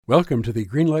Welcome to the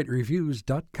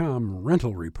GreenlightReviews.com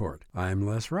rental report. I'm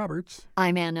Les Roberts.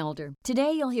 I'm Ann Elder.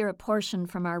 Today you'll hear a portion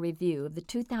from our review of the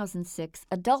 2006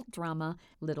 adult drama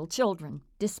Little Children.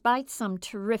 Despite some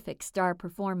terrific star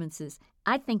performances,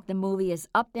 I think the movie is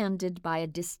upended by a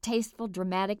distasteful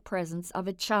dramatic presence of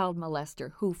a child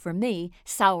molester who, for me,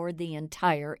 soured the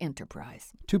entire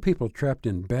enterprise. Two people trapped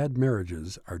in bad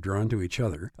marriages are drawn to each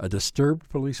other, a disturbed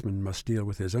policeman must deal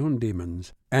with his own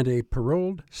demons, and a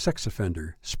paroled sex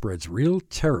offender spreads real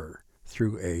terror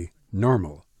through a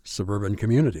normal suburban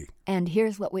community. And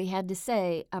here's what we had to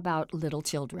say about Little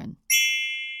Children.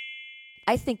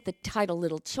 I think the title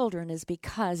Little Children is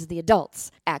because the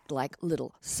adults act like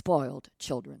little spoiled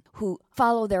children who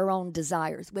follow their own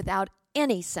desires without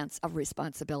any sense of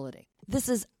responsibility. This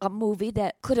is a movie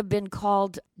that could have been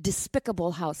called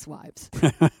Despicable Housewives.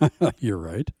 You're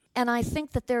right. And I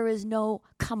think that there is no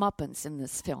comeuppance in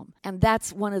this film. And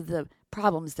that's one of the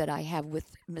problems that I have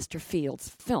with Mr. Fields'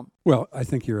 film. Well, I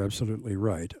think you're absolutely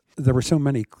right. There were so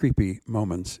many creepy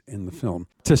moments in the film,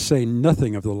 to say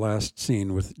nothing of the last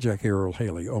scene with Jackie Earle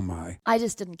Haley. Oh, my. I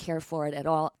just didn't care for it at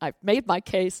all. I've made my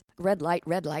case. Red light,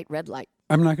 red light, red light.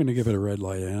 I'm not going to give it a red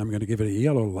light, and I'm going to give it a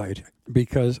yellow light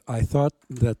because I thought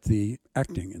that the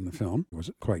acting in the film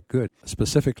was quite good,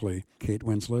 specifically Kate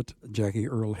Winslet, Jackie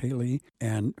Earle Haley,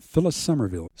 and Phyllis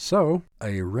Somerville. So,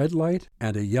 a red light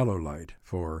and a yellow light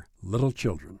for Little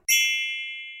Children.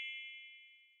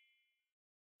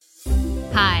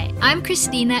 Hi, I'm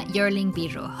Christina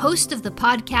Yerling-Biro, host of the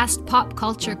podcast Pop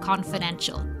Culture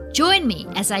Confidential. Join me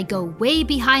as I go way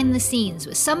behind the scenes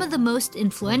with some of the most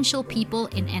influential people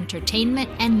in entertainment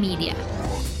and media.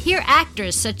 Hear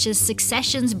actors such as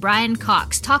Succession's Brian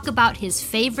Cox talk about his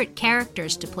favorite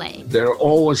characters to play. There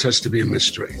always has to be a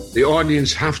mystery. The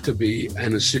audience have to be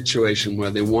in a situation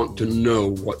where they want to know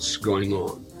what's going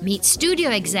on. Meet studio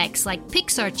execs like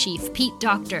Pixar chief Pete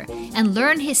Docter and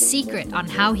learn his secret on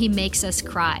how he makes us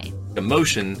cry.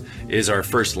 Emotion is our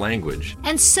first language.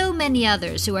 And so many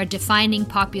others who are defining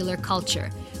popular culture,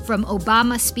 from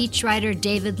Obama speechwriter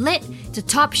David Litt to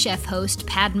Top Chef host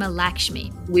Padma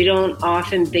Lakshmi. We don't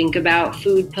often think about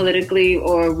food politically,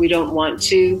 or we don't want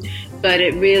to, but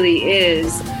it really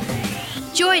is.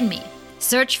 Join me.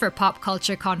 Search for Pop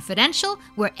Culture Confidential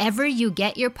wherever you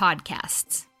get your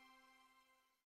podcasts.